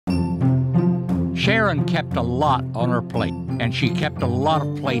Sharon kept a lot on her plate, and she kept a lot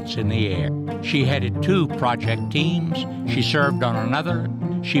of plates in the air. She headed 2 project teams, she served on another,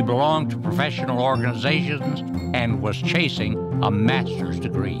 she belonged to professional organizations, and was chasing a master's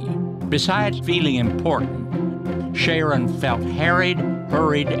degree. Besides feeling important, Sharon felt harried,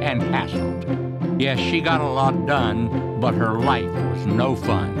 hurried, and hassled. Yes, she got a lot done, but her life was no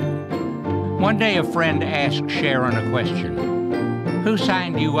fun. One day a friend asked Sharon a question. "Who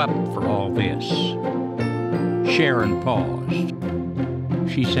signed you up for all this?" Sharon paused.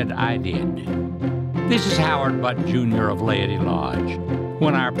 She said, "I did." This is Howard Butt Jr. of Laity Lodge.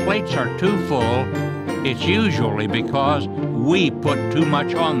 When our plates are too full, it's usually because we put too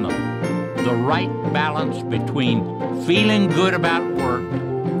much on them. The right balance between feeling good about work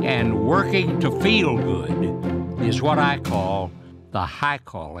and working to feel good is what I call the high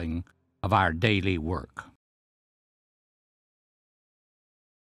calling of our daily work.